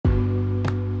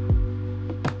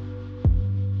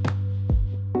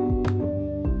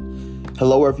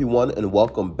Hello, everyone, and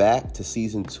welcome back to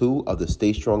Season 2 of the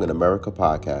Stay Strong in America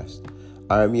podcast.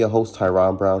 I am your host,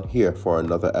 Tyron Brown, here for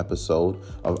another episode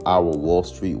of our Wall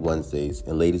Street Wednesdays.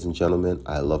 And ladies and gentlemen,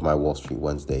 I love my Wall Street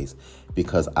Wednesdays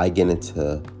because I get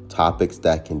into topics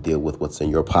that can deal with what's in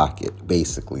your pocket,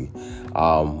 basically.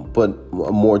 But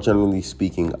more generally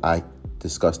speaking, I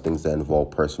discuss things that involve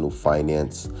personal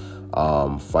finance,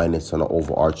 finance on an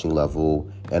overarching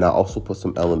level, and I also put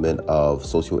some element of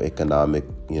socioeconomic,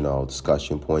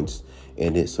 discussion points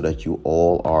in it so that you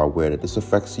all are aware that this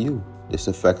affects you. This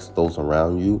affects those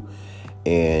around you.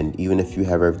 And even if you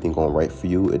have everything going right for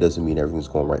you, it doesn't mean everything's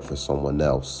going right for someone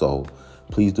else. So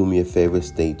please do me a favor,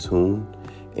 stay tuned.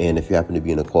 And if you happen to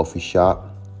be in a coffee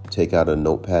shop, take out a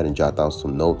notepad and jot down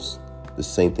some notes. The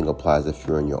same thing applies if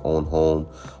you're in your own home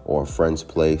or a friend's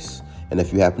place. And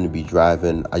if you happen to be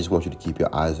driving, I just want you to keep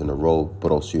your eyes on the road,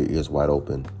 but also your ears wide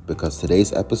open. Because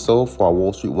today's episode for our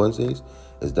Wall Street Wednesdays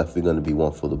is definitely going to be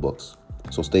one for the books.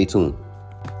 So stay tuned.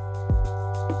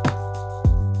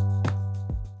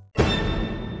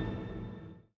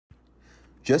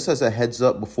 Just as a heads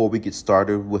up before we get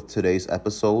started with today's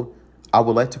episode, I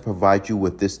would like to provide you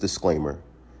with this disclaimer.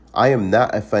 I am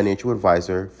not a financial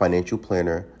advisor, financial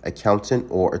planner, accountant,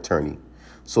 or attorney.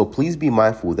 So please be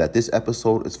mindful that this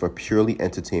episode is for purely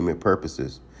entertainment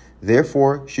purposes.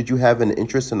 Therefore, should you have an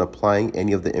interest in applying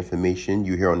any of the information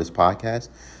you hear on this podcast,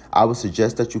 I would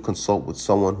suggest that you consult with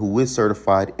someone who is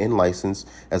certified and licensed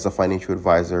as a financial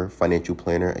advisor, financial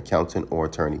planner, accountant, or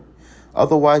attorney.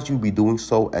 Otherwise, you'll be doing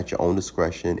so at your own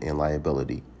discretion and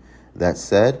liability. That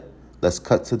said, let's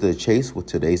cut to the chase with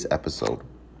today's episode.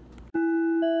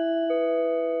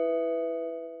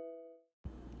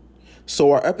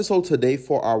 So our episode today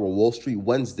for our Wall Street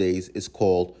Wednesdays is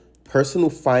called Personal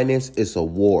Finance is a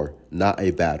War, Not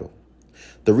a Battle.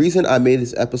 The reason I made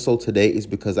this episode today is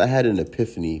because I had an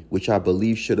epiphany, which I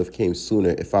believe should have came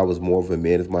sooner if I was more of a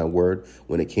man of my word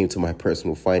when it came to my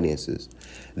personal finances.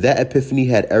 That epiphany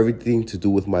had everything to do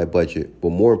with my budget, but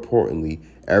more importantly,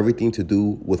 everything to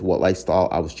do with what lifestyle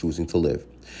I was choosing to live.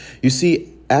 You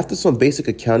see, after some basic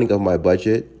accounting of my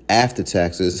budget, after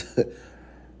taxes,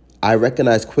 I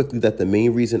recognized quickly that the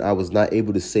main reason I was not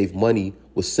able to save money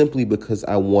was simply because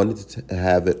I wanted to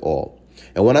have it all.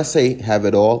 And when I say have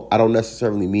it all, I don't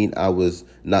necessarily mean I was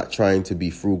not trying to be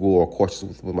frugal or cautious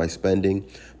with my spending,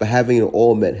 but having it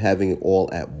all meant having it all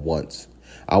at once.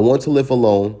 I want to live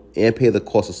alone and pay the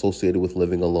costs associated with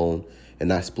living alone and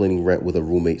not splitting rent with a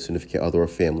roommate, significant other, or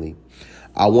family.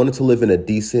 I wanted to live in a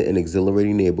decent and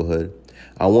exhilarating neighborhood.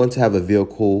 I wanted to have a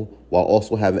vehicle while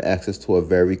also having access to a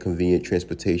very convenient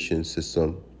transportation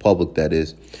system, public that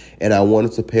is, and I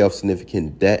wanted to pay off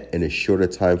significant debt in a shorter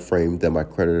time frame than my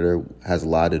creditor has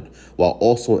allotted, while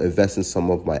also investing some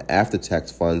of my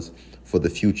after-tax funds for the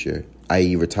future,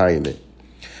 i.e. retirement.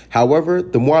 However,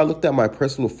 the more I looked at my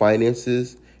personal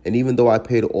finances, and even though I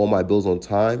paid all my bills on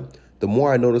time, the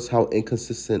more I noticed how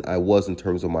inconsistent I was in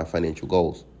terms of my financial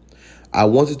goals. I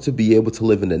wanted to be able to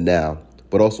live in the now,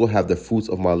 but also have the fruits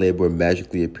of my labor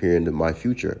magically appear in my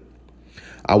future.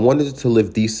 I wanted to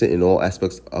live decent in all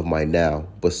aspects of my now,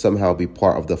 but somehow be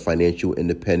part of the financial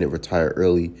independent retire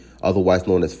early, otherwise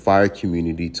known as FIRE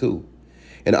community too.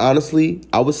 And honestly,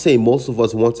 I would say most of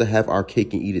us want to have our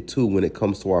cake and eat it too when it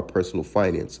comes to our personal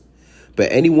finance.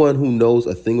 But anyone who knows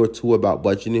a thing or two about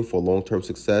budgeting for long-term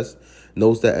success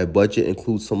knows that a budget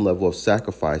includes some level of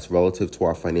sacrifice relative to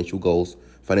our financial goals,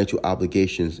 financial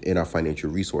obligations, and our financial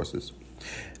resources.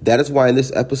 That is why in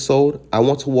this episode, I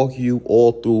want to walk you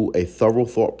all through a thorough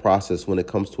thought process when it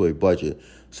comes to a budget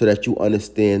so that you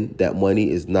understand that money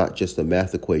is not just a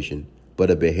math equation, but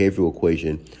a behavioral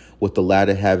equation, with the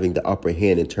latter having the upper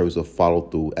hand in terms of follow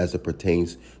through as it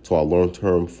pertains to our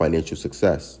long-term financial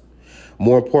success.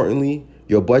 More importantly,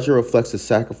 your budget reflects the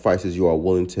sacrifices you are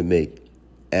willing to make,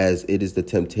 as it is the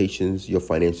temptations your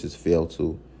finances fail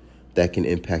to that can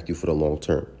impact you for the long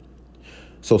term.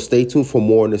 So stay tuned for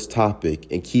more on this topic,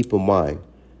 and keep in mind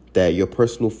that your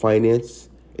personal finance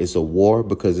is a war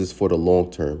because it's for the long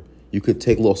term. You could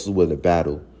take losses with a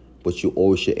battle, but you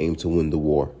always should aim to win the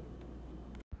war.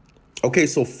 Okay,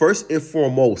 so first and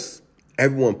foremost,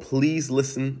 everyone, please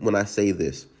listen when I say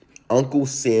this. Uncle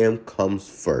Sam comes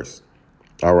first.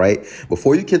 All right?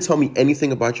 Before you can tell me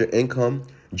anything about your income,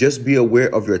 just be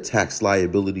aware of your tax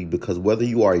liability, because whether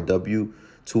you are a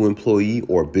W-2 employee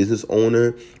or a business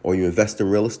owner or you invest in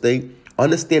real estate,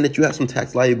 understand that you have some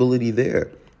tax liability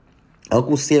there.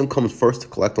 Uncle Sam comes first to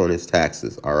collect on his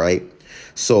taxes, all right?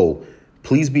 So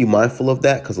please be mindful of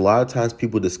that, because a lot of times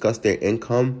people discuss their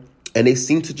income and they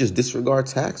seem to just disregard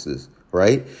taxes,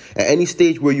 right? At any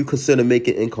stage where you consider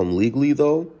making income legally,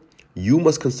 though, you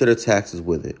must consider taxes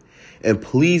with it. And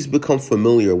please become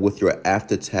familiar with your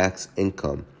after-tax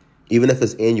income, even if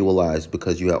it's annualized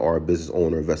because you are a business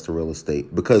owner, investor in real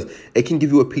estate, because it can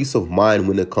give you a peace of mind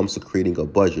when it comes to creating a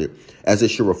budget, as it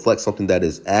should reflect something that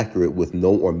is accurate with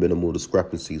no or minimal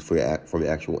discrepancies from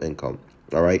your actual income.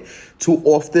 All right. Too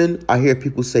often I hear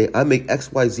people say, I make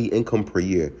XYZ income per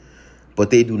year, but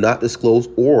they do not disclose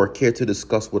or care to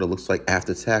discuss what it looks like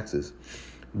after taxes.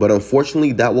 But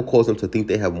unfortunately, that will cause them to think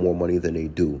they have more money than they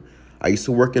do. I used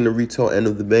to work in the retail end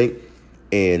of the bank,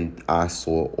 and I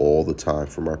saw all the time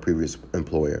from our previous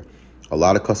employer. A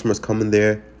lot of customers come in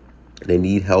there, they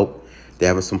need help, they're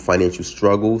having some financial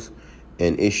struggles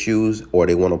and issues, or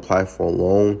they want to apply for a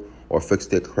loan or fix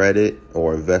their credit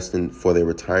or invest in for their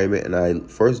retirement. And I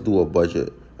first do a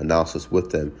budget analysis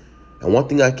with them. And one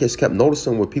thing I just kept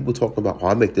noticing were people talking about,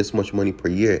 I make this much money per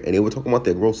year, and they were talking about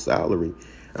their gross salary.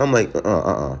 And I'm like,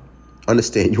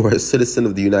 Understand, you are a citizen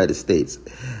of the United States.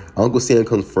 Uncle Sam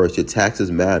comes first. Your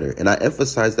taxes matter. And I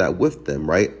emphasize that with them,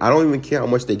 right? I don't even care how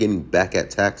much they're getting back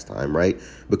at tax time, right?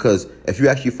 Because if you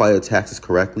actually file your taxes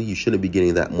correctly, you shouldn't be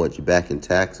getting that much back in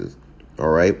taxes, all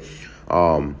right?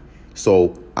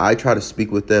 So I try to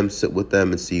speak with them, sit with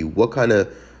them, and see what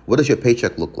does your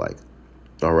paycheck look like,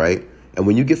 all right? And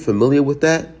when you get familiar with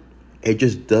that, it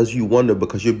just does you wonder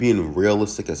because you're being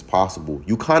realistic as possible.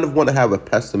 You kind of want to have a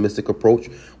pessimistic approach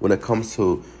when it comes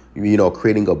to,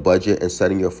 creating a budget and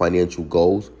setting your financial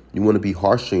goals. You want to be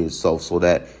harsh on yourself so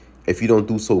that if you don't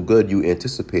do so good, you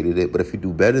anticipated it. But if you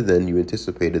do better than you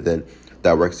anticipated, then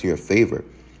that works in your favor.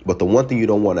 But the one thing you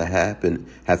don't want to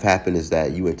have happen is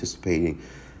that you anticipating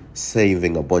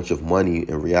saving a bunch of money.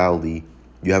 In reality,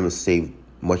 you haven't saved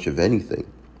much of anything.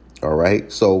 All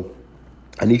right. So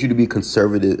I need you to be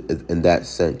conservative in that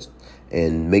sense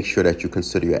and make sure that you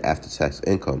consider your after-tax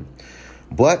income.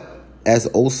 But as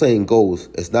the old saying goes,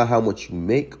 it's not how much you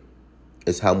make,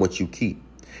 it's how much you keep.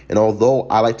 And although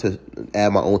I like to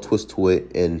add my own twist to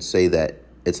it and say that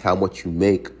it's how much you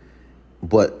make,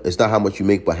 but it's not how much you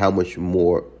make, but much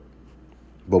more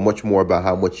about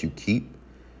how much you keep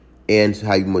and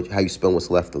how you spend what's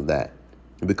left of that.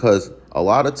 Because a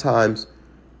lot of times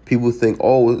people think,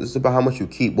 it's about how much you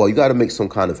keep. Well, you got to make some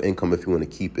kind of income if you want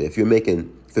to keep it. If you're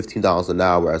making $15 an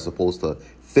hour as opposed to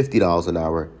 $50 an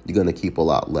hour, you're going to keep a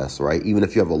lot less, right? Even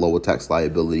if you have a lower tax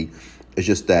liability, it's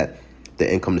just that the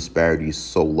income disparity is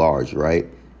so large, right?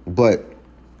 But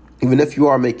even if you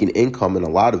are making income and a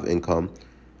lot of income,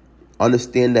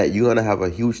 understand that you're going to have a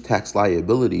huge tax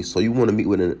liability. So you want to meet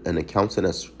with an accountant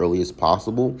as early as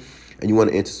possible. And you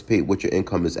want to anticipate what your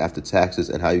income is after taxes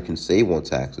and how you can save on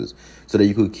taxes so that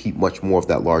you could keep much more of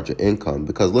that larger income.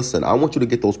 Because listen, I want you to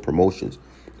get those promotions.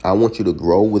 I want you to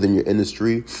grow within your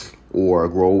industry or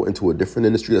grow into a different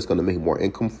industry that's going to make more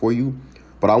income for you.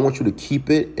 But I want you to keep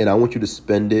it and I want you to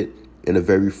spend it with a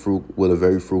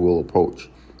very frugal approach.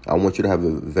 I want you to have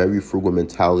a very frugal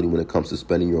mentality when it comes to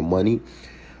spending your money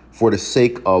for the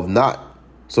sake of not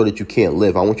so that you can't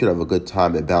live. I want you to have a good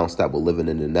time and balance that with living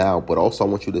in the now. But also I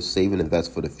want you to save and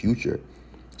invest for the future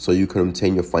so you can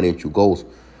obtain your financial goals,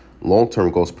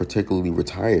 long-term goals, particularly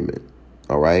retirement.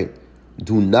 All right.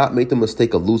 Do not make the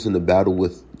mistake of losing the battle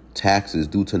with taxes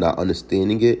due to not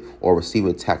understanding it or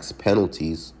receiving tax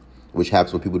penalties, which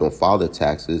happens when people don't file their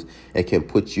taxes and can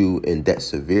put you in debt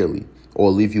severely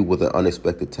or leave you with an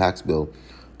unexpected tax bill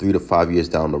 3 to 5 years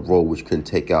down the road, which can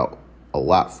take out a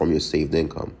lot from your saved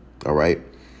income. All right.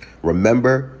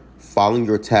 Remember, filing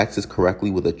your taxes correctly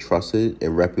with a trusted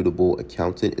and reputable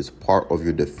accountant is part of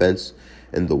your defense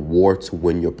in the war to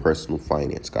win your personal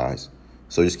finance, guys.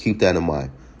 So just keep that in mind.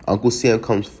 Uncle Sam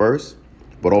comes first,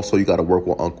 but also you got to work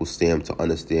with Uncle Sam to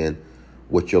understand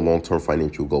what your long-term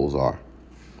financial goals are.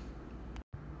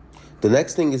 The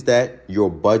next thing is that your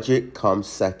budget comes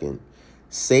second.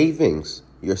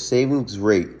 Your savings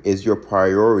rate is your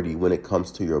priority when it comes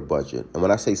to your budget. And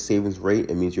when I say savings rate,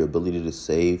 it means your ability to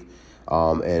save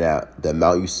and the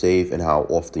amount you save and how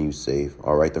often you save,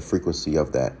 all right, the frequency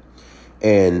of that.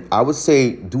 And I would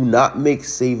say do not make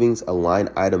savings a line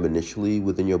item initially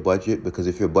within your budget, because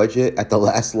if your budget at the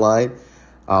last line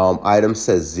item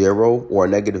says 0 or a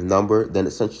negative number, then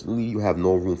essentially you have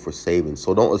no room for savings.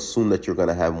 So don't assume that you're going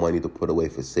to have money to put away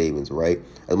for savings, right?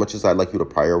 As much as I'd like you to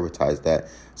prioritize that,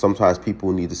 sometimes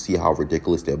people need to see how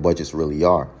ridiculous their budgets really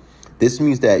are. This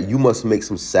means that you must make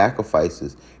some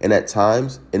sacrifices, and at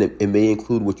times, it may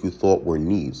include what you thought were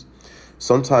needs.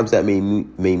 Sometimes that may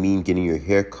mean getting your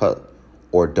hair cut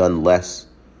or done less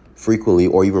frequently,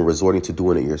 or even resorting to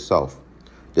doing it yourself.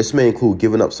 This may include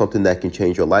giving up something that can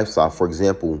change your lifestyle. For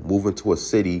example, moving to a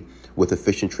city with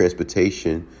efficient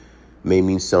transportation may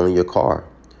mean selling your car.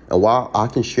 And while I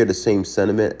can share the same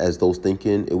sentiment as those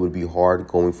thinking it would be hard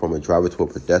going from a driver to a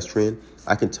pedestrian,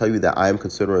 I can tell you that I am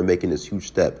considering making this huge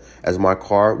step, as my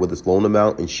car, with its loan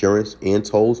amount, insurance, and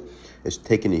tolls, is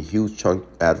taking a huge chunk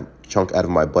out of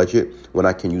my budget when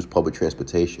I can use public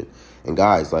transportation. And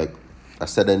guys, like I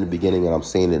said in the beginning and I'm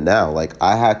saying it now, like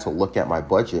I had to look at my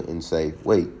budget and say,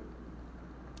 wait,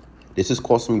 this is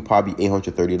costing me probably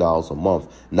 $830 a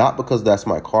month. Not because that's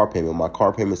my car payment. My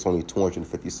car payment is only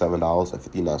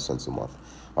 $257.59 a month.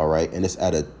 All right. And it's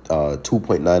at a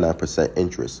 2.99%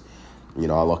 interest. You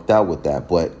know, I lucked out with that.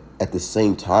 But at the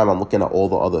same time, I'm looking at all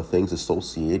the other things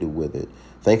associated with it.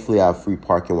 Thankfully, I have free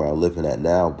parking where I live in at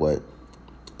now. But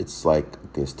it's like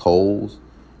there's tolls.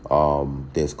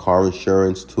 There's car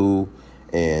insurance, too.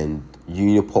 And you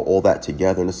need to put all that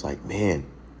together. And it's like, man,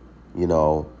 you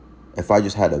know, if I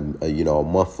just had a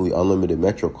monthly unlimited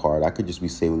Metro card, I could just be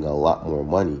saving a lot more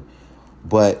money.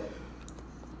 But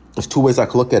there's two ways I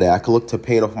could look at it. I could look to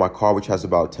paying off my car, which has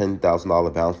about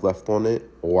 $10,000 balance left on it,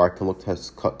 or I can look to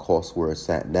cut costs where it's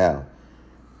at now.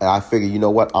 And I figure, you know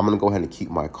what, I'm going to go ahead and keep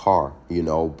my car, you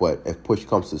know, but if push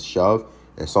comes to shove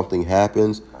and something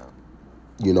happens,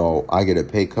 you know, I get a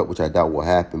pay cut, which I doubt will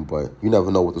happen, but you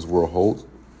never know what this world holds.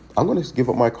 I'm going to give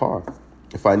up my car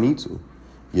if I need to,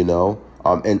 you know.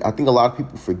 And I think a lot of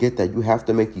people forget that you have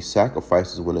to make these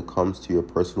sacrifices when it comes to your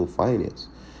personal finance,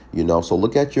 you know. So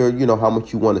look at your, you know, how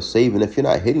much you want to save. And if you're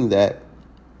not hitting that,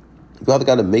 you either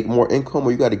got to make more income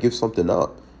or you got to give something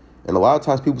up. And a lot of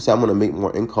times people say, I'm going to make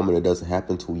more income, and it doesn't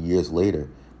happen until years later.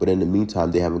 But in the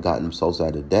meantime, they haven't gotten themselves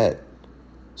out of debt.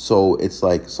 So it's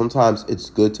like sometimes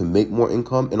it's good to make more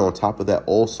income. And on top of that,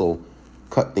 also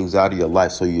cut things out of your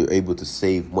life so you're able to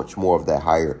save much more of that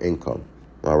higher income.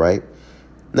 All right.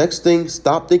 Next thing,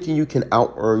 stop thinking you can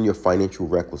out-earn your financial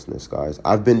recklessness, guys.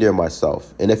 I've been there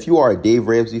myself. And if you are a Dave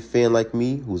Ramsey fan like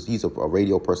me, he's a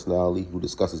radio personality who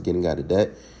discusses getting out of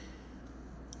debt.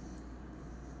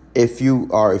 If you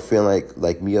are a fan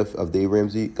like me of Dave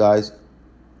Ramsey, guys,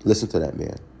 listen to that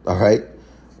man, all right?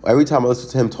 Every time I listen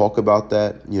to him talk about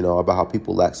that, you know, about how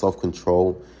people lack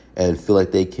self-control and feel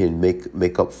like they can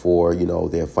make up for, you know,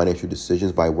 their financial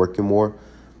decisions by working more,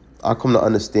 I come to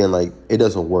understand, like, it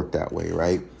doesn't work that way,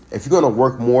 right? If you're going to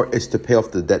work more, it's to pay off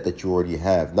the debt that you already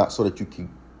have, not so that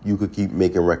you could keep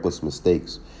making reckless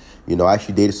mistakes. You know, I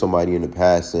actually dated somebody in the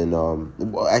past, and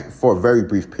for a very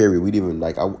brief period, we didn't even,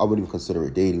 like, I wouldn't even consider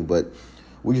it dating, but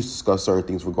we just discussed certain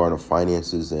things regarding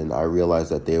finances, and I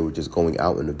realized that they were just going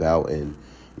out and about and,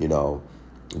 you know,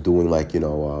 doing, like, you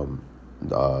know,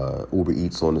 Uber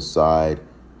Eats on the side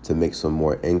to make some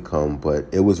more income, but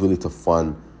it was really to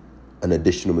fund an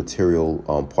additional material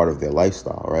part of their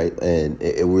lifestyle, right? And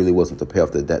it really wasn't to pay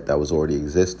off the debt that was already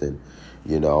existing,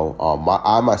 you know.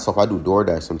 I myself do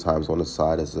DoorDash sometimes on the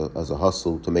side as a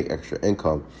hustle to make extra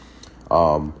income,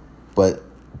 but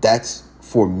that's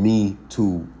for me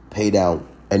to pay down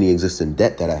any existing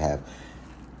debt that I have,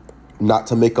 not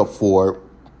to make up for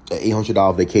an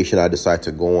 $800 vacation I decide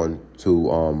to go on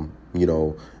to, you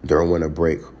know, during winter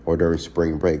break or during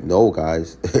spring break. No,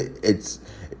 guys,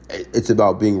 it's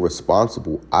about being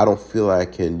responsible. I don't feel I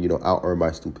can, you know, out-earn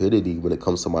my stupidity when it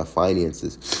comes to my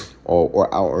finances or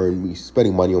out-earn me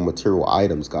spending money on material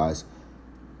items, guys.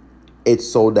 It's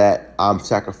so that I'm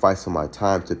sacrificing my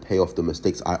time to pay off the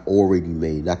mistakes I already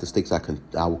made, not the mistakes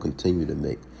I will continue to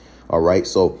make. All right.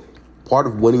 So part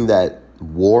of winning that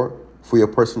war for your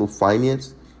personal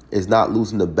finance is not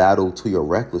losing the battle to your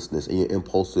recklessness and your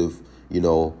impulsive, you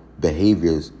know,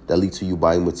 behaviors that lead to you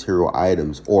buying material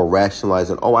items or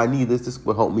rationalizing, oh, I need this. This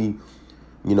will help me,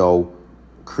 you know,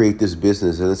 create this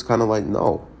business. And it's kind of like,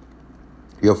 no,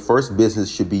 your first business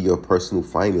should be your personal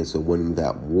finance and winning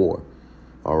that war.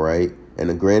 All right.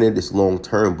 And granted, it's long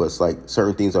term, but it's like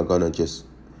certain things are going to just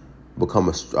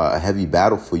become a heavy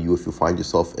battle for you if you find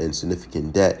yourself in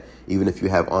significant debt, even if you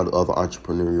have other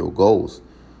entrepreneurial goals.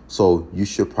 So you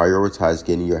should prioritize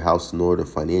getting your house in order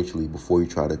financially before you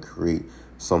try to create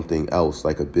something else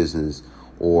like a business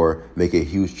or make a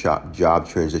huge job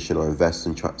transition or invest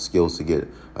in skills to get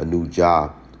a new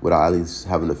job without at least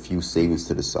having a few savings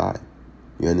to the side.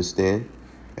 You understand?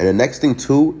 And the next thing,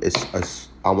 too, is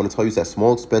I want to tell you that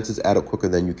small expenses add up quicker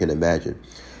than you can imagine.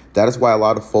 That is why a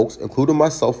lot of folks, including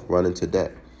myself, run into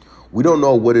debt. We don't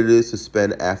know what it is to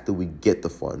spend after we get the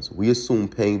funds. We assume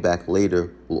paying back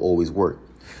later will always work.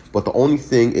 But the only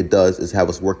thing it does is have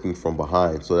us working from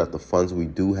behind so that the funds we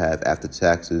do have after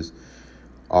taxes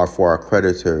are for our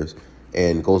creditors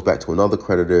and goes back to another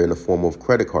creditor in the form of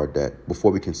credit card debt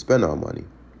before we can spend our money.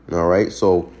 All right.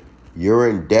 So you're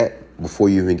in debt before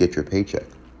you even get your paycheck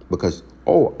because,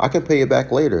 oh, I can pay it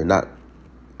back later, not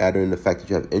adding in the fact that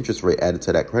you have interest rate added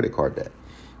to that credit card debt.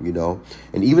 you know.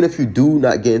 And even if you do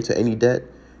not get into any debt,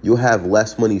 you'll have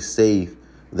less money saved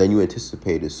than you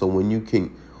anticipated. So when you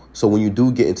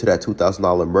do get into that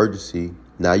 $2,000 emergency,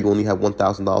 now you only have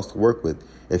 $1,000 to work with,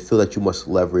 and feel that you must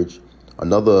leverage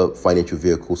another financial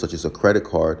vehicle such as a credit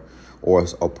card or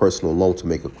a personal loan to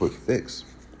make a quick fix.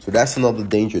 So that's another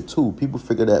danger too. People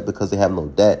figure that because they have no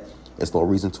debt, it's no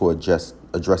reason to address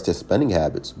their spending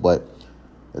habits. But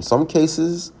in some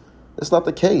cases, it's not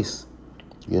the case.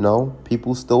 You know,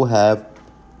 people still have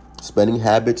spending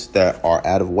habits that are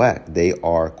out of whack. They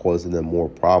are causing them more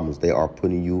problems. They are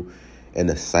putting you in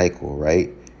a cycle,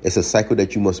 right? It's a cycle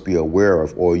that you must be aware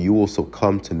of, or you will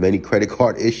succumb to many credit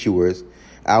card issuers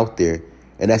out there.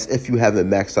 And that's if you haven't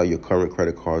maxed out your current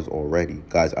credit cards already.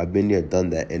 Guys, I've been there, done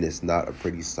that, and it's not a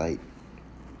pretty sight.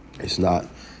 It's not.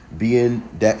 Being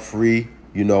debt-free,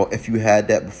 you know, if you had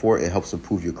that before, it helps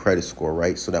improve your credit score,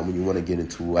 right? So that when you want to get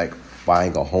into like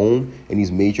buying a home and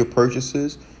these major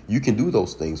purchases, you can do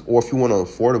those things. Or if you want an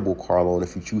affordable car loan,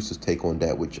 if you choose to take on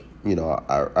debt, which, you know,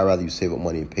 I'd rather you save up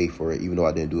money and pay for it, even though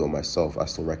I didn't do it myself, I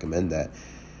still recommend that.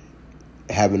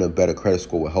 Having a better credit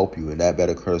score will help you, and that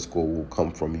better credit score will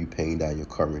come from you paying down your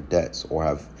current debts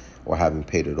or having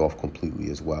paid it off completely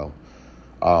as well.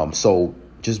 So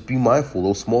just be mindful.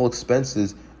 Those small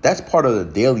expenses, that's part of the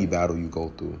daily battle you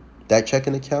go through. That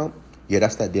checking account, yeah,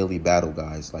 that's that daily battle,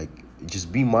 guys. Like,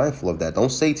 just be mindful of that.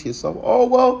 Don't say to yourself, oh,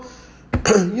 well,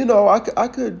 you know, I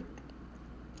could,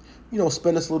 you know,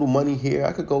 spend this little money here.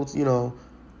 I could go, you know,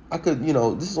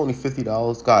 this is only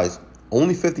 $50. Guys,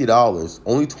 only $50,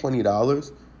 only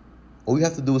 $20. All you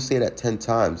have to do is say that 10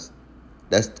 times.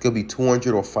 That's going to be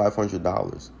 $200 or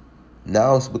 $500.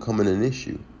 Now it's becoming an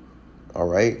issue. All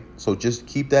right. So just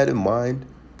keep that in mind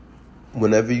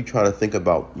whenever you try to think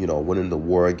about, you know, winning the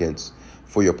war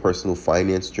for your personal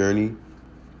finance journey.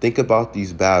 Think about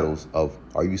these battles of,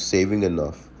 are you saving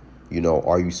enough? You know,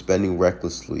 are you spending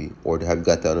recklessly, or have you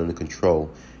got that under control?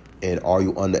 And are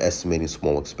you underestimating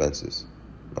small expenses?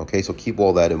 Okay, so keep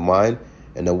all that in mind,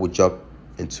 and then we'll jump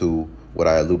into what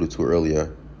I alluded to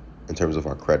earlier in terms of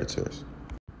our creditors.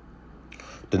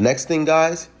 The next thing,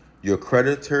 guys, your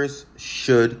creditors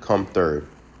should come third.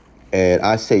 And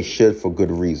I say should for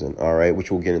good reason, all right,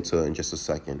 which we'll get into in just a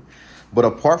second. But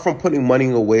apart from putting money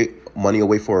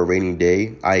away for a rainy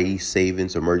day, i.e.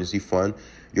 savings, emergency fund,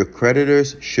 your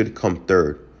creditors should come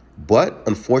third. But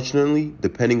unfortunately,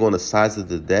 depending on the size of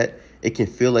the debt, it can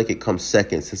feel like it comes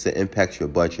second since it impacts your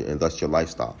budget and thus your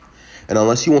lifestyle. And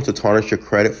unless you want to tarnish your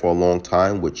credit for a long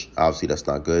time, which obviously that's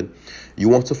not good, you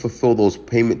want to fulfill those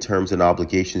payment terms and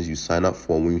obligations you sign up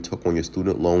for when you took on your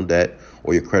student loan debt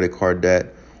or your credit card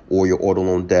debt or your auto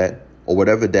loan debt or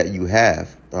whatever debt you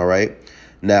have, all right?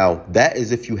 Now, that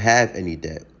is if you have any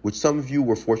debt, which some of you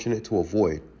were fortunate to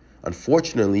avoid.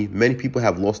 Unfortunately, many people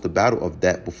have lost the battle of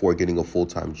debt before getting a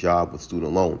full-time job with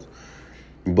student loans.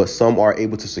 But some are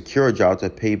able to secure a job to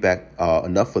pay back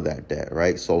enough of that debt,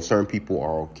 right? So certain people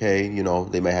are okay. You know,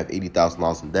 they may have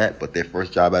 $80,000 in debt, but their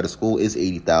first job out of school is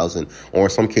 $80,000, or in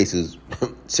some cases,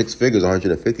 six figures,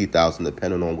 $150,000,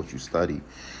 depending on what you study.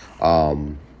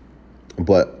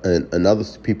 But in other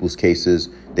people's cases,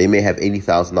 they may have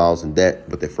 $80,000 in debt,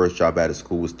 but their first job out of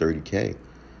school was $30K,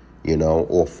 you know,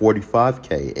 or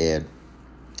 $45K, and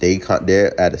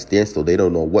they're at a standstill. They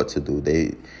don't know what to do.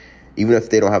 Even if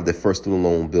they don't have their first student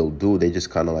loan bill due, they just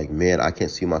kind of like, man, I can't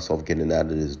see myself getting out of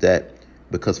this debt,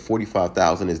 because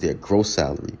 $45,000 is their gross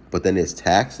salary. But then there's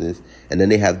taxes, and then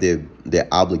they have their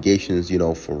obligations, you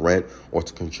know, for rent or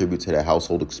to contribute to their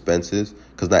household expenses,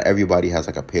 because not everybody has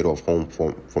like a paid off home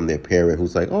from their parent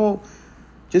who's like, oh,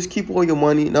 just keep all your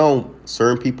money. No,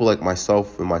 certain people like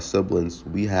myself and my siblings,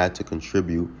 we had to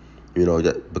contribute, you know,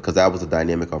 because that was the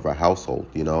dynamic of our household,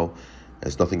 you know.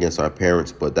 It's nothing against our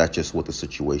parents, but that's just what the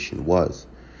situation was,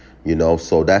 you know.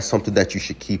 So that's something that you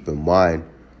should keep in mind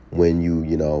when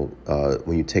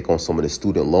you take on some of the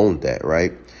student loan debt,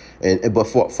 right? But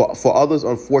for others,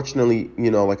 unfortunately,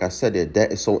 you know, like I said, their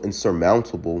debt is so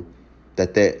insurmountable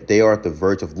that they are at the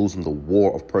verge of losing the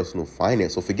war of personal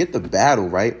finance. So forget the battle,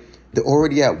 right? They're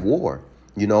already at war,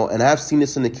 you know. And I've seen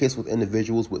this in the case with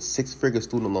individuals with six-figure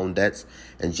student loan debts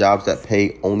and jobs that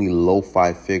pay only low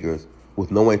five figures, with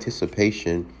no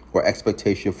anticipation or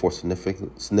expectation for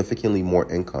significantly more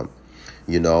income,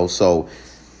 you know. So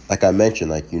like I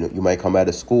mentioned, like, you know, you might come out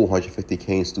of school, $150K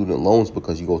in student loans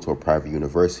because you go to a private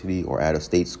university or out of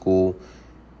state school,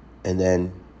 and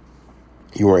then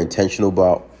you were intentional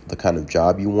about the kind of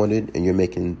job you wanted, and you're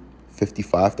making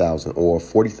 $55,000 or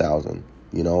 $40,000,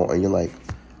 you know, and you're like,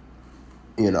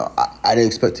 you know, I didn't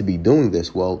expect to be doing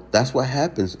this. Well, that's what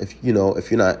happens if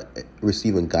you're not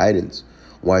receiving guidance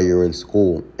while you're in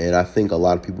school. And I think a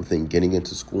lot of people think getting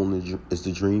into school is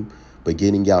the dream, but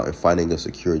getting out and finding a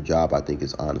secure job, I think,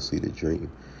 is honestly the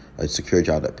dream. A secure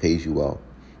job that pays you well.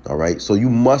 All right. So you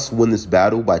must win this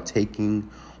battle by taking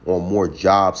on more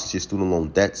jobs, since your student loan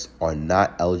debts are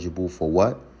not eligible for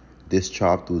what?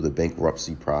 Discharge through the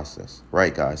bankruptcy process.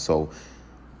 Right, guys? So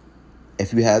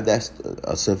if you have that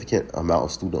a significant amount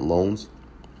of student loans,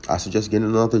 I suggest getting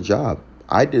another job.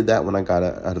 I did that when I got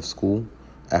out of school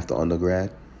after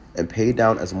undergrad, and pay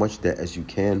down as much debt as you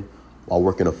can while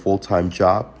working a full-time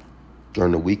job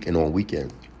during the week and on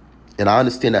weekends. And I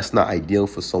understand that's not ideal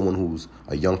for someone who's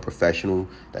a young professional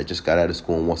that just got out of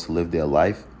school and wants to live their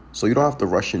life. So you don't have to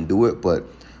rush and do it, but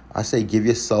I say give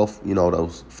yourself,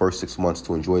 those first 6 months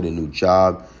to enjoy the new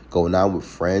job, going out with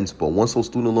friends. But once those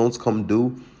student loans come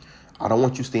due, I don't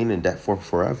want you staying in debt for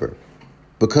forever.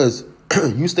 Because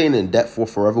you staying in debt for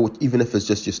forever, even if it's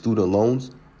just your student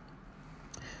loans,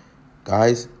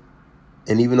 guys,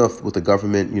 and even if with the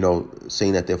government,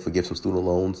 saying that they'll forgive some student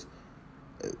loans,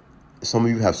 some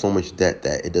of you have so much debt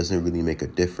that it doesn't really make a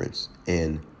difference.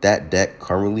 And that debt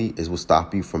currently is what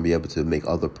stop you from being able to make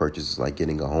other purchases like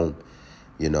getting a home,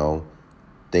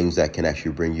 things that can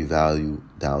actually bring you value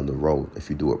down the road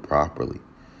if you do it properly.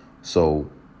 So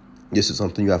this is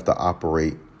something you have to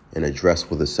operate and address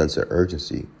with a sense of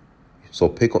urgency. So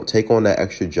take on that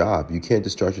extra job. You can't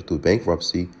discharge it through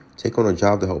bankruptcy. Take on a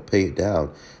job to help pay it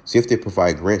down. See if they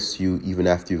provide grants to you even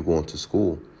after you've gone to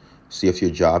school. See if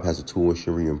your job has a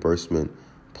tuition reimbursement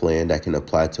plan that can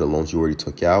apply to the loans you already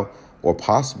took out, or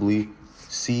possibly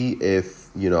see if,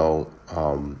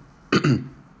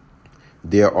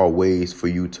 there are ways for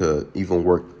you to even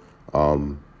work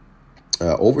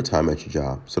overtime at your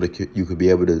job so that you could be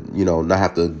able to, not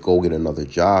have to go get another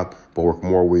job, but work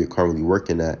more where you're currently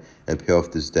working at and pay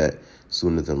off this debt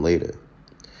sooner than later.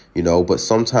 But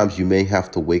sometimes you may have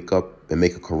to wake up and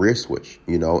make a career switch,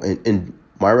 and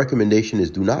my recommendation is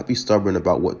do not be stubborn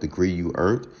about what degree you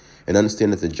earned, and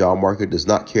understand that the job market does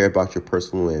not care about your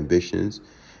personal ambitions.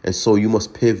 And so you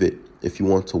must pivot if you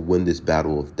want to win this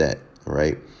battle of debt. All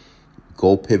right.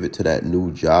 Go pivot to that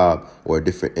new job or a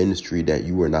different industry that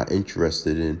you are not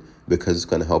interested in, because it's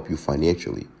going to help you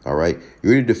financially. All right. You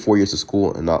already did 4 years of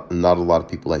school, and not a lot of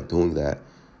people like doing that.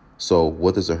 So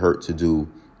what does it hurt to do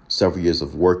several years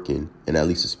of working and at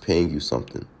least it's paying you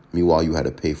something? Meanwhile, you had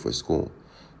to pay for school.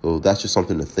 So that's just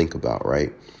something to think about,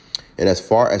 right? And as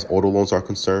far as auto loans are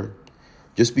concerned,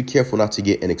 just be careful not to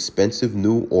get an expensive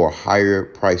new or higher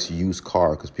price used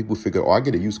car, because people figure, I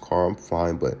get a used car, I'm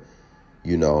fine. But,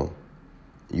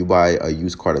 you buy a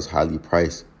used car that's highly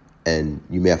priced and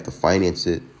you may have to finance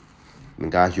it.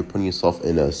 And guys, you're putting yourself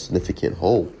in a significant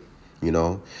hole,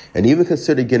 and even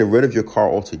consider getting rid of your car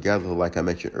altogether, like I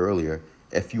mentioned earlier,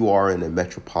 if you are in a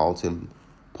metropolitan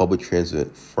public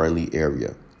transit friendly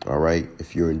area. All right.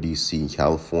 If you're in D.C.,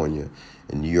 California,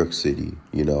 in New York City,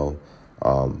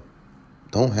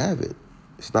 don't have it.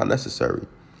 It's not necessary.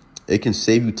 It can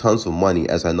save you tons of money,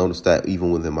 as I noticed that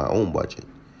even within my own budget.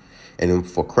 And then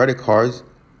for credit cards,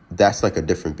 that's like a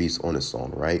different beast on its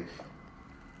own, right?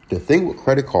 The thing with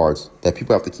credit cards that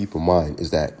people have to keep in mind is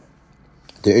that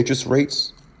their interest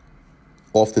rates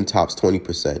often tops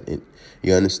 20%. And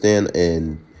you understand?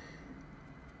 And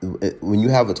when you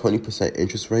have a 20%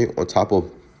 interest rate on top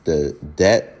of the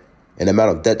debt and the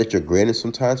amount of debt that you're granted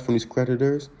sometimes from these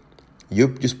creditors, you're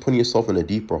just putting yourself in a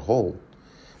deeper hole.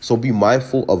 So be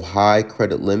mindful of high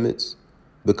credit limits,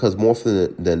 because more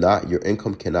often than not, your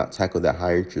income cannot tackle that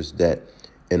high interest debt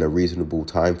in a reasonable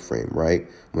time frame, right?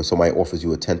 When somebody offers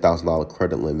you a $10,000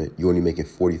 credit limit, you're only making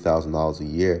 $40,000 a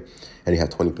year and you have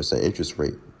 20% interest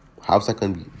rate. How's that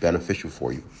going to be beneficial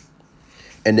for you?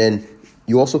 And then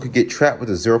you also could get trapped with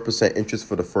a 0% interest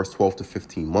for the first 12 to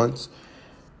 15 months,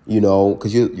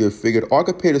 because you're figured, I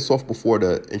could pay this off before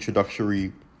the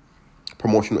introductory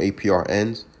promotional APR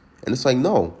ends. And it's like,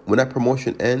 no, when that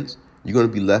promotion ends, you're going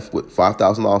to be left with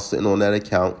 $5,000 sitting on that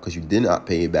account because you did not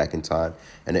pay it back in time,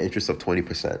 and an interest of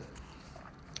 20%.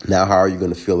 Now, how are you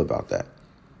going to feel about that?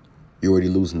 You're already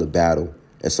losing the battle.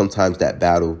 And sometimes that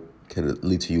battle can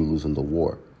lead to you losing the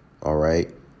war. All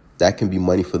right. That can be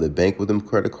money for the bank with them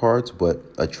credit cards, but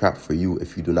a trap for you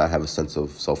if you do not have a sense of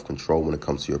self-control when it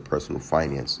comes to your personal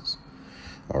finances.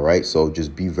 All right. So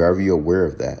just be very aware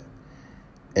of that.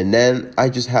 And then I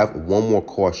just have one more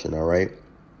caution. All right.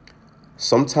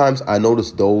 Sometimes I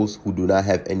notice those who do not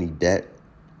have any debt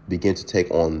begin to take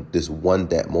on this one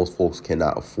debt most folks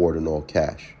cannot afford in all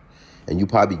cash. And you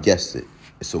probably guessed it.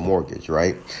 It's a mortgage,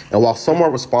 right? And while some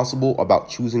are responsible about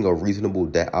choosing a reasonable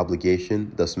debt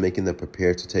obligation, thus making them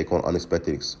prepared to take on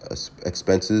unexpected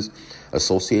expenses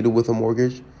associated with a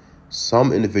mortgage,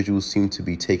 Some individuals seem to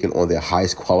be taking on their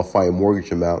highest qualifying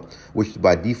mortgage amount, which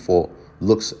by default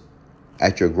looks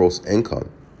at your gross income.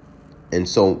 And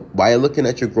so by looking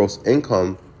at your gross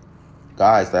income,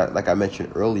 guys, that, like I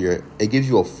mentioned earlier, it gives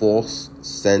you a false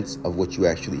sense of what you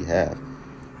actually have,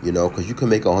 because you can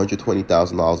make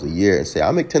 $120,000 a year and say,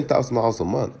 I make $10,000 a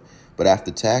month. But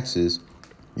after taxes,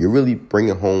 you're really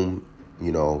bringing home,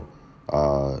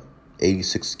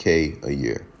 $86K a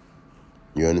year.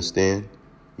 You understand?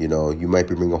 You might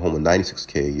be bringing home a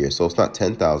 $96K a year. So it's not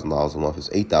 $10,000 a month. It's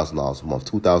 $8,000 a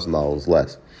month, $2,000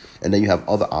 less. And then you have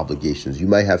other obligations. You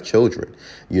might have children,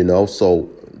 So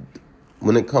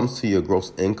when it comes to your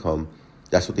gross income,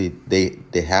 that's what they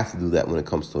have to do that when it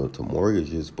comes to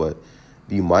mortgages. But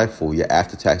be mindful, your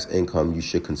after-tax income you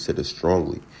should consider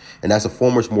strongly. And as a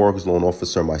former mortgage loan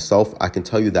officer myself, I can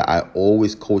tell you that I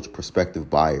always coach prospective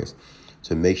buyers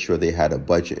to make sure they had a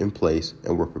budget in place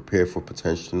and were prepared for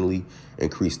potentially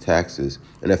increased taxes.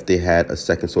 And if they had a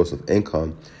second source of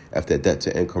income, if their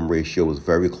debt-to-income ratio was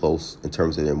very close in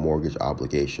terms of their mortgage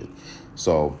obligation.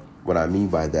 So what I mean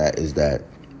by that is that,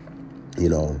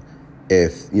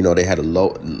 if, they had a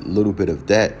little bit of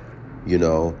debt,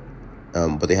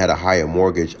 but they had a higher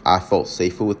mortgage, I felt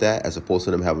safer with that as opposed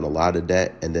to them having a lot of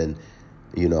debt and then,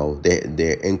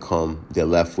 their income they're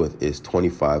left with is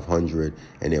 $2,500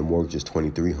 and their mortgage is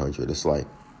 $2,300. It's like,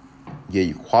 yeah,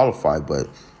 you qualify, but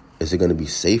is it going to be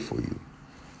safe for you?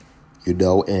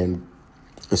 And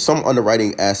in some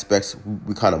underwriting aspects,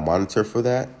 we kind of monitor for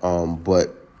that.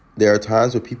 But there are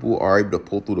times where people are able to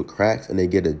pull through the cracks and they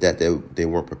get a debt that they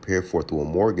weren't prepared for through a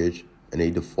mortgage and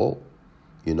they default.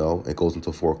 It goes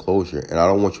into foreclosure. And I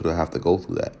don't want you to have to go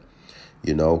through that,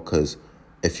 because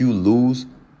if you lose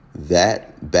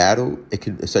that battle, it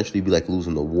could essentially be like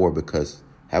losing the war, because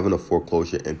having a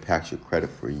foreclosure impacts your credit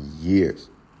for years.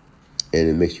 And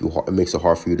it makes it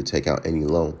hard for you to take out any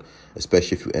loan,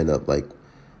 especially if you end up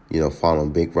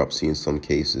filing bankruptcy in some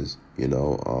cases,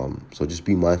 so just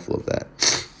be mindful of that,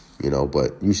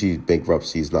 but usually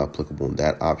bankruptcy is not applicable in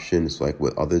that option. It's like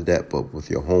with other debt, but with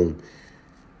your home,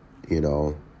 you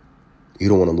don't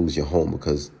want to lose your home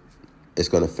because it's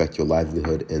going to affect your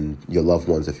livelihood and your loved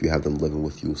ones if you have them living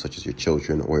with you, such as your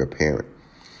children or your parent.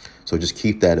 So just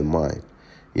keep that in mind,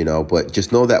 but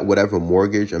just know that whatever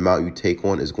mortgage amount you take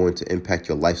on is going to impact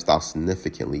your lifestyle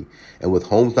significantly. And with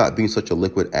homes not being such a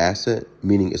liquid asset,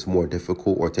 meaning it's more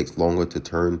difficult or it takes longer to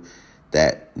turn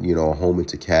that, a home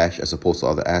into cash as opposed to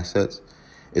other assets,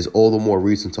 is all the more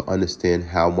reason to understand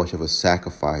how much of a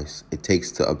sacrifice it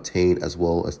takes to obtain as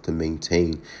well as to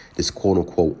maintain this quote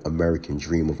unquote American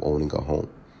dream of owning a home.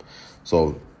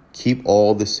 So keep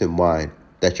all this in mind,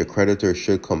 that your creditor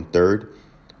should come third,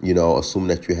 assume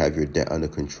that you have your debt under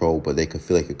control, but they can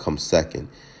feel like it comes second.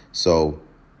 So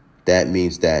that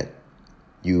means that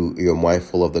you're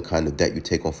mindful of the kind of debt you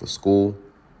take on for school,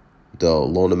 the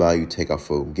loan amount you take out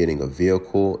for getting a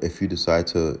vehicle, if you decide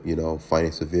to,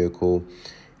 finance a vehicle,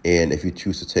 and if you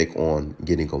choose to take on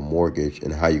getting a mortgage,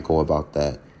 and how you go about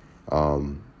that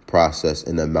process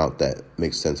in the amount that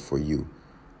makes sense for you.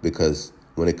 Because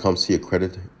when it comes to your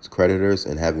creditors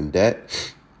and having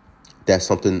debt,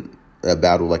 that's a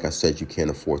battle, like I said, you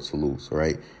can't afford to lose,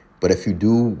 right? But if you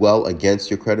do well against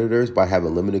your creditors by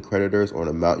having limited creditors or an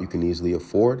amount you can easily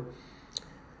afford,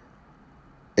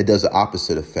 it does the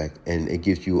opposite effect, and it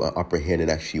gives you an upper hand in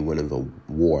actually winning the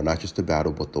war, not just the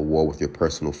battle, but the war with your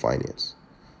personal finance.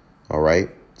 All right.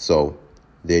 So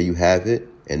there you have it.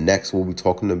 And next we'll be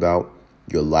talking about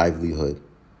your livelihood.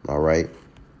 All right.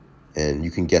 And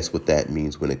you can guess what that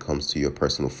means when it comes to your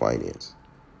personal finance.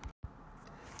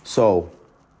 So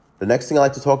the next thing I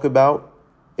like to talk about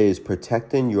is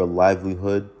protecting your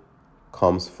livelihood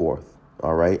comes forth.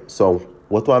 All right. So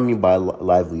what do I mean by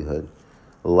livelihood?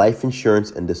 Life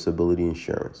insurance and disability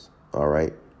insurance. All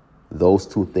right. Those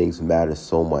two things matter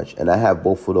so much. And I have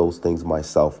both of those things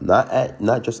myself, not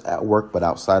just at work, but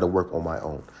outside of work on my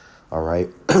own. All right.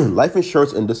 Life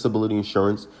insurance and disability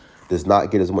insurance does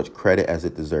not get as much credit as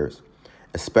it deserves,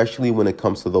 especially when it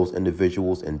comes to those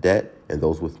individuals in debt and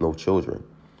those with no children.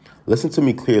 Listen to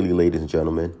me clearly, ladies and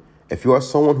gentlemen. If you are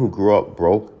someone who grew up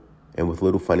broke and with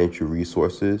little financial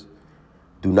resources,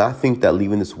 do not think that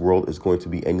leaving this world is going to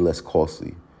be any less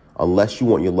costly, unless you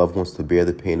want your loved ones to bear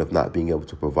the pain of not being able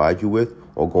to provide you with,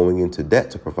 or going into debt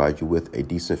to provide you with, a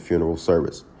decent funeral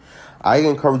service. I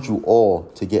encourage you all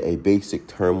to get a basic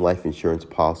term life insurance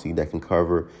policy that can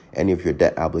cover any of your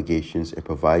debt obligations and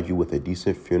provide you with a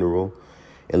decent funeral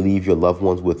and leave your loved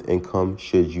ones with income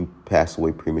should you pass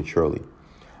away prematurely.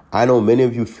 I know many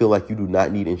of you feel like you do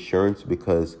not need insurance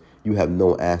because you have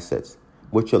no assets,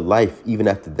 but your life, even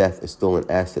after death, is still an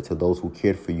asset to those who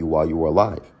cared for you while you were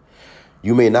alive.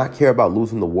 You may not care about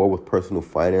losing the war with personal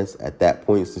finance at that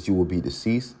point since you will be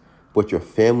deceased, but your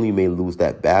family may lose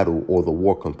that battle or the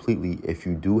war completely if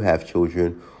you do have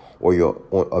children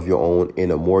of your own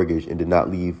and a mortgage and did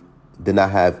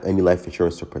not have any life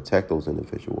insurance to protect those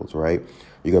individuals, right?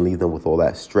 You're going to leave them with all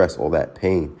that stress, all that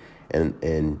pain,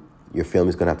 and your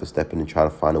family's going to have to step in and try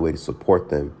to find a way to support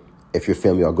them if your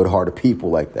family are good-hearted people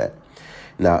like that.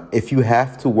 Now, if you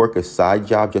have to work a side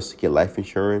job just to get life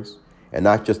insurance, and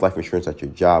not just life insurance at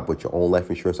your job, but your own life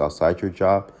insurance outside your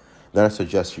job, then I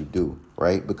suggest you do,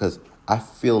 right? Because I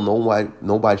feel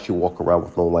nobody should walk around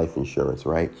with no life insurance,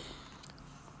 right?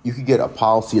 You could get a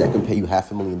policy that can pay you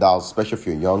 $500,000, especially if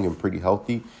you're young and pretty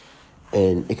healthy,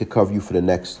 and it could cover you for the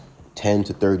next 10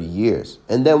 to 30 years.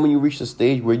 And then when you reach the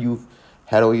stage where you've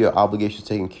had all your obligations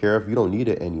taken care of, you don't need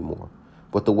it anymore.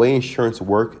 But the way insurance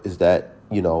works is that,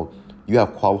 you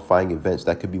have qualifying events.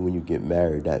 That could be when you get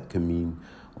married. That could mean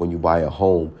when you buy a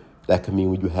home. That could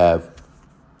mean when you have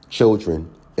children.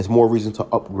 It's more reason to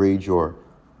upgrade your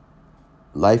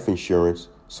life insurance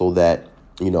so that,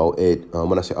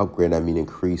 when I say upgrade, I mean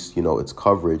increase, its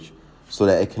coverage so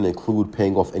that it can include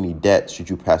paying off any debt should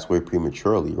you pass away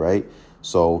prematurely, right?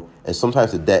 So, and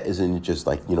sometimes the debt isn't just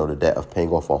like, the debt of paying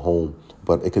off a home,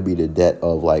 but it could be the debt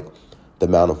of like the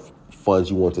amount of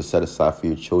funds you want to set aside for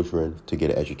your children to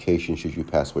get an education should you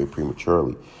pass away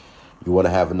prematurely. You want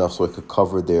to have enough so it could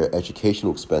cover their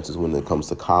educational expenses when it comes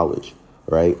to college,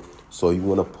 right? So you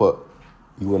want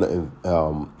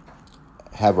to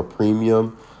have a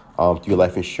premium through your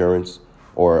life insurance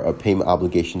or a payment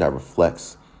obligation that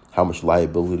reflects how much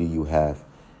liability you have,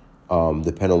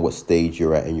 depending on what stage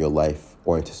you're at in your life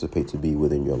or anticipate to be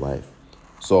within your life.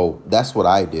 So that's what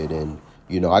I did. And,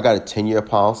 I got a 10-year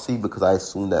policy because I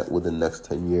assumed that within the next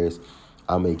 10 years,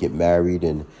 I may get married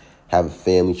and have a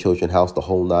family, children, house, the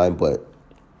whole nine. But,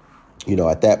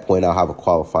 at that point, I'll have a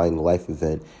qualifying life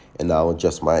event and I'll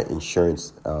adjust my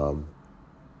insurance to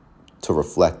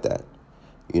reflect that,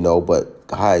 But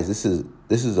guys, this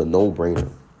is a no-brainer.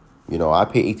 I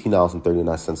pay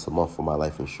 $18.39 a month for my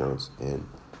life insurance, and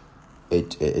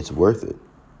it's worth it,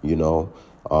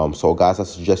 So guys, I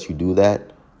suggest you do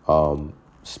that.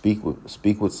 Speak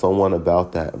with someone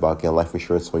about that, about getting life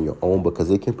insurance on your own,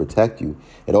 because it can protect you.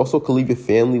 It also could leave your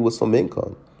family with some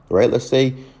income, right? Let's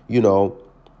say, you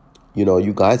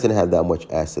guys didn't have that much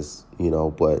assets,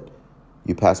 but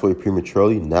you pass away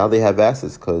prematurely. Now they have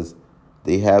assets because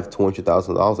they have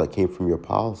 $200,000 that came from your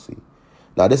policy.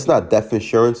 Now, this is not death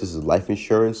insurance. This is life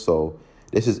insurance. So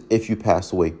this is if you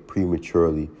pass away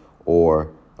prematurely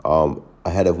or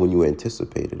ahead of when you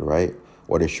anticipated, right?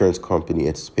 Or the insurance company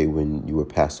anticipated when you would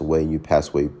pass away and you pass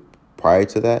away prior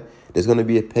to that, there's going to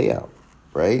be a payout,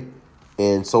 right?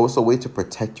 And so it's a way to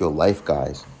protect your life,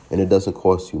 guys, and it doesn't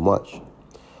cost you much.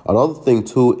 Another thing,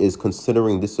 too, is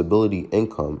considering disability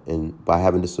income and by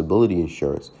having disability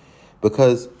insurance,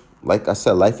 because like I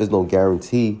said, life is no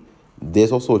guarantee.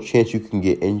 There's also a chance you can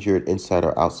get injured inside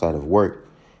or outside of work,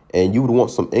 and you would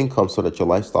want some income so that your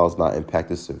lifestyle is not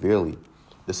impacted severely.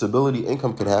 Disability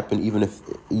income can happen even if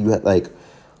you had,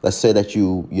 let's say that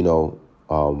you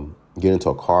get into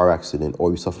a car accident or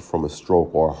you suffer from a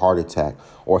stroke or a heart attack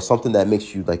or something that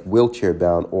makes you like wheelchair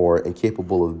bound or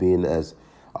incapable of being as,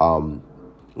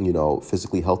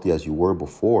 physically healthy as you were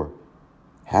before.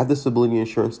 Have disability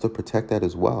insurance to protect that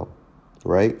as well,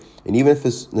 right? And even if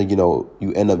it's,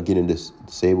 you end up getting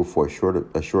disabled for a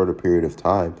shorter period of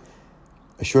time,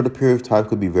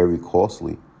 could be very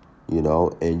costly.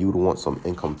 And you would want some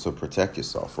income to protect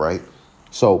yourself, right?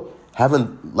 So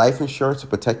having life insurance to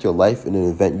protect your life in an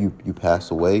event you pass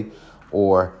away,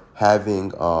 or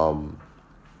having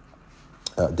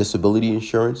disability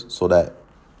insurance so that,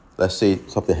 let's say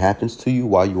something happens to you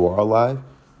while you are alive,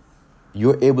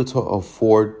 you're able to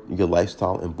afford your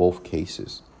lifestyle in both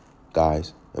cases,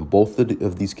 guys. In both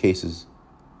of these cases,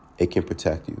 it can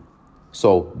protect you.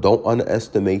 So don't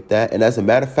underestimate that. And as a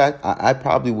matter of fact, I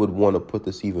probably would want to put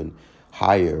this even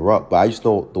higher up. But I just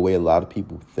know the way a lot of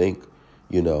people think,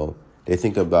 they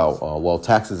think about,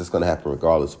 taxes is going to happen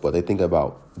regardless. But they think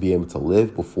about being able to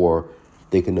live before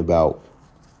thinking about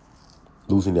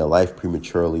losing their life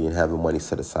prematurely and having money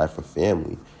set aside for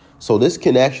family. So this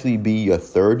can actually be your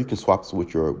third. You can swap this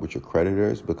with your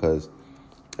creditors, because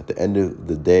at the end of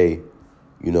the day,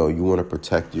 you want to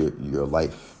protect your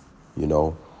life,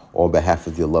 on behalf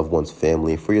of your loved one's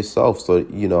family and for yourself, so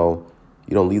you don't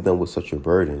leave them with such a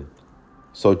burden.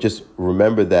 So just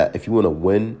remember that if you want to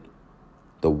win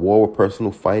the war with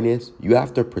personal finance, you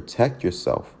have to protect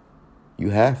yourself.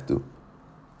 You have to.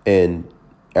 And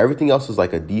everything else is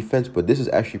like a defense, but this is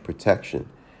actually protection.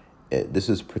 And this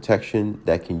is protection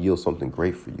that can yield something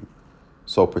great for you.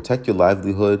 So protect your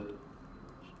livelihood,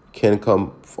 can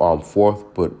come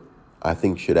fourth, but I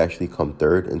think should actually come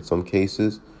third in some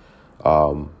cases,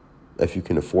 if you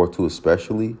can afford to,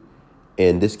 especially.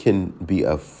 And this can be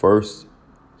a first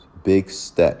big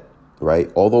step,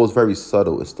 right? Although it's very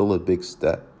subtle, it's still a big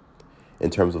step in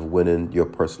terms of winning your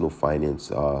personal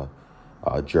finance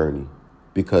journey.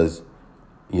 Because,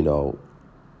 you know,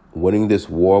 winning this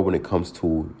war when it comes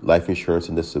to life insurance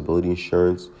and disability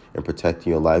insurance and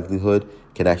protecting your livelihood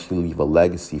can actually leave a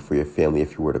legacy for your family.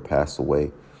 If you were to pass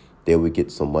away, they would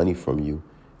get some money from you,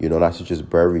 you know, not to just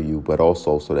bury you, but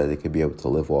also so that they could be able to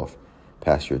live off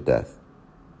past your death.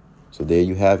 So there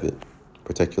you have it.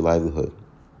 Protect your livelihood.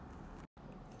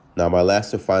 Now, my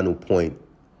last and final point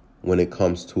when it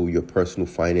comes to your personal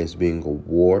finance being a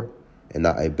war and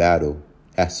not a battle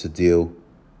has to deal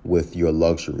with your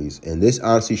luxuries. And this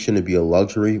honestly shouldn't be a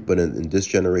luxury, but in this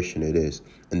generation it is.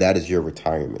 And that is your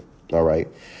retirement. All right.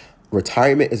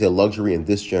 Retirement is a luxury in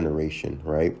this generation,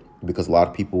 right? Because a lot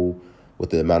of people, with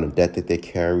the amount of debt that they're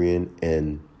carrying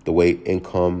and the way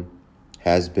income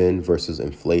has been versus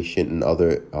inflation and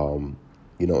other,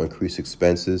 increased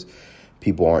expenses,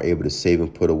 people aren't able to save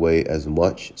and put away as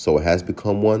much. So it has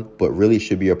become one, but really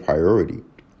should be a priority.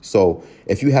 So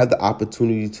if you have the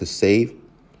opportunity to save,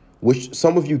 which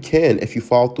some of you can, if you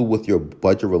follow through with your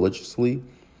budget religiously,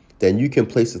 then you can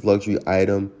place this luxury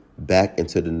item back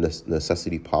into the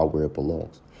necessity pile where it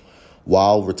belongs.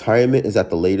 While retirement is at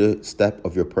the later step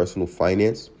of your personal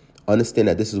finance, understand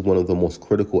that this is one of the most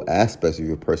critical aspects of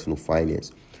your personal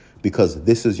finance, because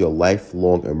this is your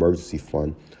lifelong emergency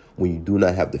fund when you do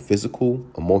not have the physical,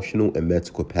 emotional, and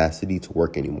mental capacity to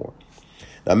work anymore.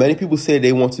 Now, many people say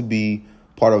they want to be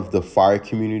part of the FIRE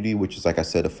community, which is, like I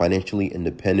said, a financially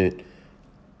independent,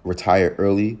 retire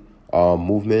early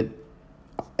movement.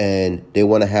 And they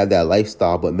want to have that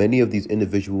lifestyle. But many of these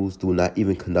individuals do not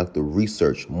even conduct the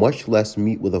research, much less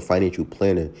meet with a financial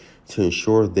planner to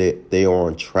ensure that they are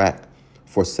on track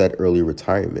for said early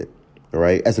retirement. All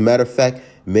right. As a matter of fact,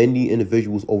 many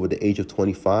individuals over the age of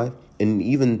 25 and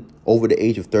even over the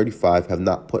age of 35 have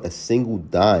not put a single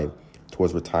dime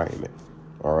towards retirement.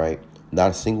 All right.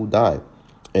 Not a single dime.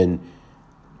 And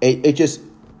it just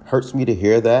hurts me to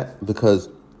hear that, because,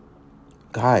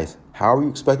 guys, how are you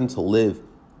expecting to live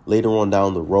later on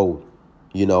down the road,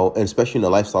 you know, and especially in the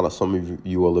lifestyle that some of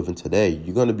you are living today?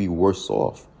 You're going to be worse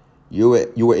off. You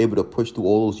were able to push through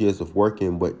all those years of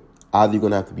working, but either you're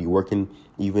going to have to be working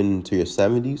even into your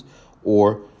 70s,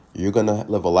 or you're going to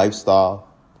live a lifestyle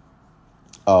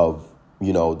of,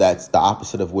 you know, that's the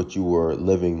opposite of what you were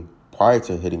living prior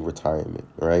to hitting retirement,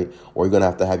 right? Or you're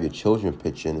going to have your children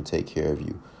pitch in and take care of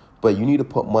you. But you need to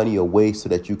put money away so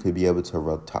that you could be able to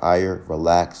retire,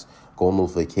 relax, go on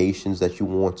those vacations that you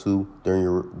want to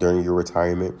during your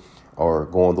retirement, or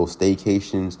go on those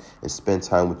staycations and spend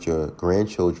time with your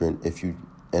grandchildren if you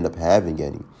end up having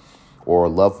any, or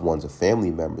loved ones or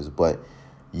family members. But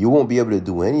you won't be able to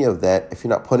do any of that if you're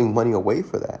not putting money away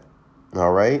for that.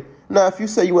 All right. Now, if you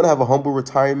say you want to have a humble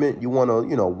retirement, you want a,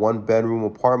 1-bedroom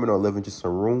apartment or live in just a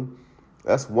room,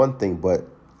 that's one thing. But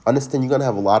understand you're going to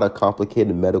have a lot of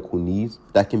complicated medical needs.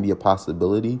 That can be a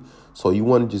possibility. So you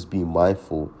want to just be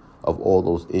mindful of all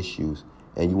those issues,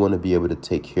 and you want to be able to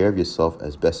take care of yourself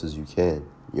as best as you can.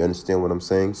 You understand what I'm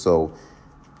saying? So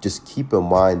just keep in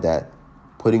mind that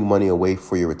putting money away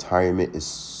for your retirement is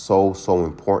so, so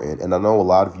important. And I know a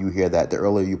lot of you hear that the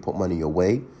earlier you put money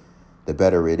away, the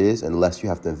better it is, unless you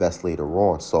have to invest later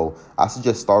on. So I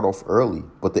suggest start off early.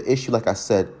 But the issue, like I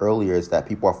said earlier, is that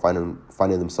people are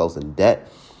finding themselves in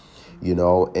debt,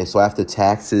 and so after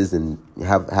taxes and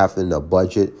having a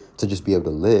budget to just be able to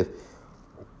live,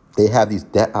 they have these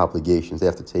debt obligations they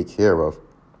have to take care of.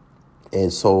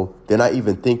 And so they're not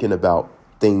even thinking about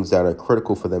things that are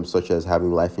critical for them, such as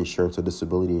having life insurance or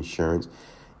disability insurance,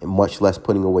 and much less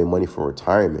putting away money for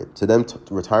retirement. To them,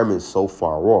 retirement is so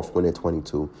far off when they're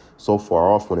 22, so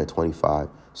far off when they're 25,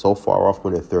 so far off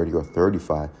when they're 30 or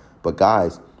 35. But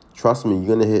guys, trust me,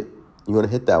 you're gonna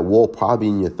hit that wall probably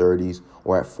in your 30s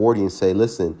or at 40 and say,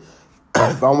 listen,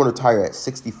 if I want to retire at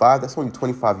 65, that's only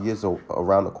 25 years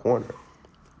around the corner.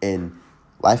 And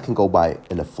life can go by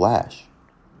in a flash.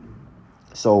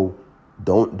 So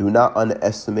do not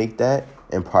underestimate that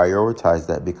and prioritize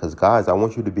that, because, guys, I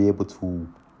want you to be able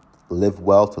to live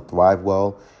well, to thrive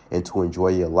well, and to enjoy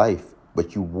your life.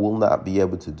 But you will not be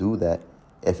able to do that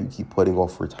if you keep putting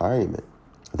off retirement.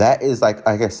 That is, like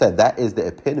I said, that is the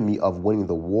epitome of winning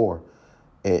the war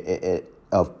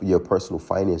of your personal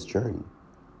finance journey.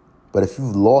 But if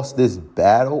you've lost this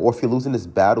battle, or if you're losing this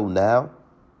battle now,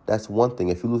 that's one thing.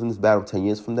 If you're losing this battle 10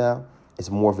 years from now, it's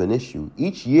more of an issue.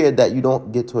 Each year that you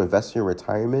don't get to invest in your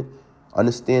retirement,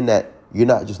 understand that you're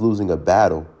not just losing a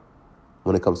battle.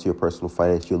 when it comes to your personal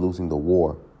finance, you're losing the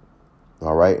war.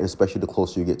 All right. And especially the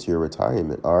closer you get to your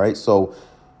retirement. All right. So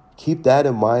keep that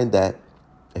in mind, that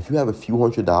if you have a few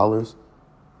 $100s,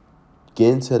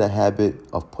 get into the habit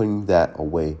of putting that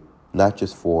away, not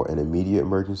just for an immediate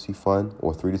emergency fund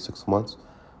or 3 to 6 months,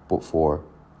 but for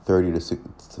 30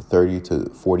 to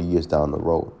 40 years down the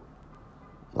road.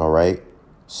 All right.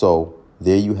 So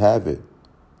there you have it.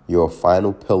 Your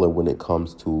final pillar when it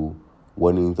comes to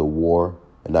winning the war,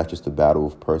 and not just the battle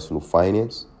of personal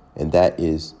finance. And that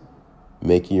is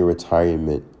making your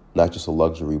retirement not just a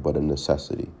luxury, but a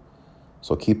necessity.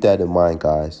 So keep that in mind,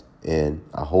 guys. And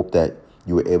I hope that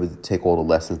you were able to take all the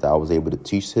lessons that I was able to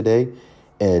teach today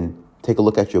and take a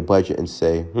look at your budget and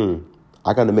say,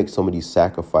 I got to make some of these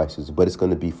sacrifices, but it's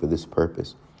going to be for this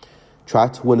purpose. Try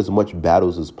to win as much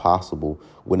battles as possible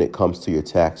when it comes to your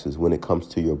taxes, when it comes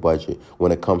to your budget,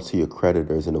 when it comes to your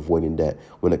creditors and avoiding debt,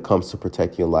 when it comes to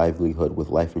protecting your livelihood with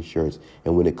life insurance,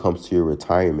 and when it comes to your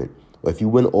retirement. If you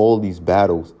win all these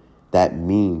battles, that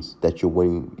means that you're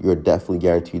winning. You're definitely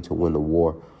guaranteed to win the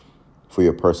war for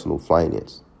your personal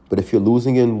finance. But if you're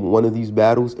losing in one of these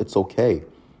battles, it's okay.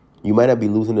 You might not be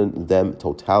losing in them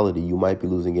totality. You might be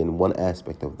losing in one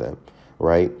aspect of them,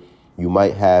 right? You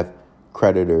might have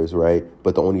creditors, right?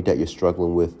 But the only debt you're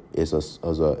struggling with is a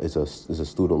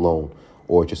student loan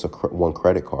or just one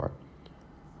credit card.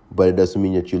 But it doesn't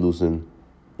mean that you're losing,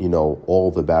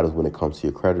 all the battles when it comes to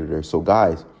your creditors. So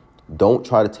guys, don't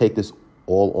try to take this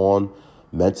all on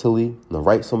mentally. Now,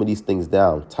 write some of these things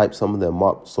down, type some of them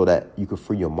up so that you can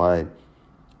free your mind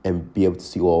and be able to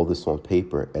see all this on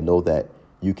paper and know that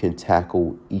you can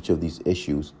tackle each of these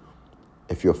issues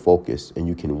if you're focused, and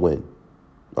you can win.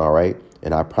 All right.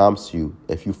 And I promise you,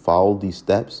 if you follow these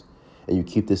steps and you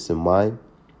keep this in mind,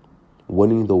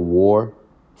 winning the war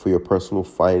for your personal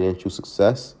financial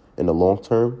success in the long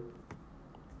term,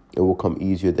 it will come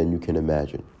easier than you can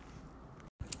imagine.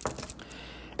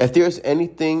 If there's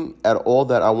anything at all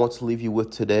that I want to leave you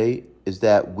with today, is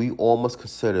that we all must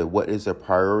consider what is a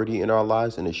priority in our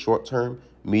lives in the short term,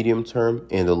 medium term,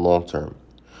 and the long term.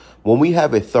 When we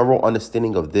have a thorough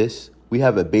understanding of this, we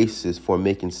have a basis for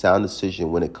making sound decisions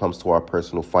when it comes to our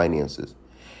personal finances.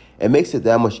 It makes it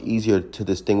that much easier to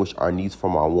distinguish our needs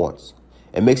from our wants.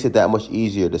 It makes it that much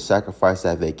easier to sacrifice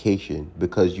that vacation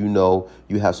because you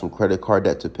have some credit card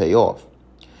debt to pay off.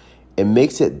 It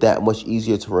makes it that much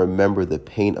easier to remember the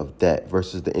pain of debt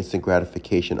versus the instant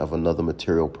gratification of another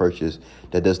material purchase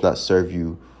that does not serve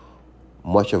you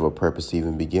much of a purpose to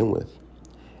even begin with.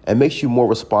 It makes you more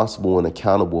responsible and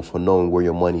accountable for knowing where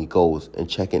your money goes and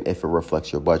checking if it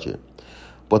reflects your budget.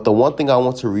 But the one thing I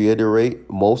want to reiterate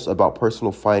most about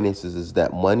personal finances is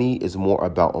that money is more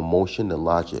about emotion than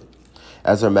logic.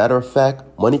 As a matter of fact,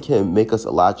 money can make us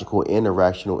illogical and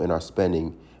irrational in our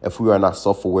spending if we are not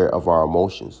self-aware of our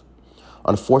emotions.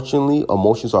 Unfortunately,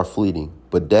 emotions are fleeting,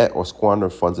 but debt or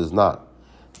squandered funds is not.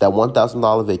 That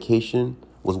 $1,000 vacation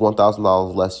was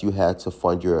 $1,000 less you had to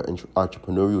fund your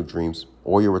entrepreneurial dreams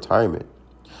or your retirement.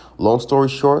 Long story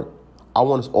short, I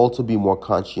want us all to be more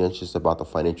conscientious about the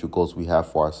financial goals we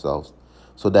have for ourselves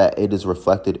so that it is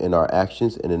reflected in our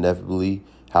actions and inevitably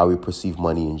how we perceive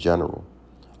money in general.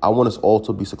 I want us all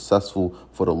to be successful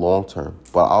for the long term,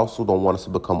 but I also don't want us to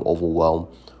become overwhelmed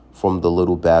from the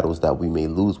little battles that we may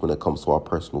lose when it comes to our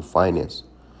personal finance.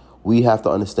 We have to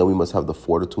understand we must have the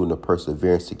fortitude and the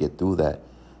perseverance to get through that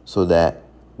so that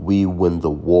we win the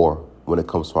war when it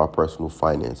comes to our personal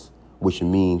finance, which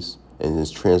means and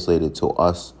is translated to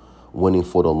us winning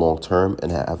for the long term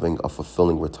and having a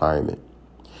fulfilling retirement.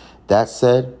 That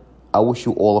said, I wish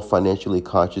you all a financially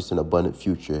conscious and abundant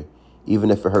future,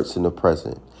 even if it hurts in the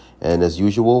present. And as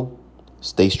usual,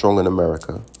 stay strong in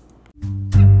America.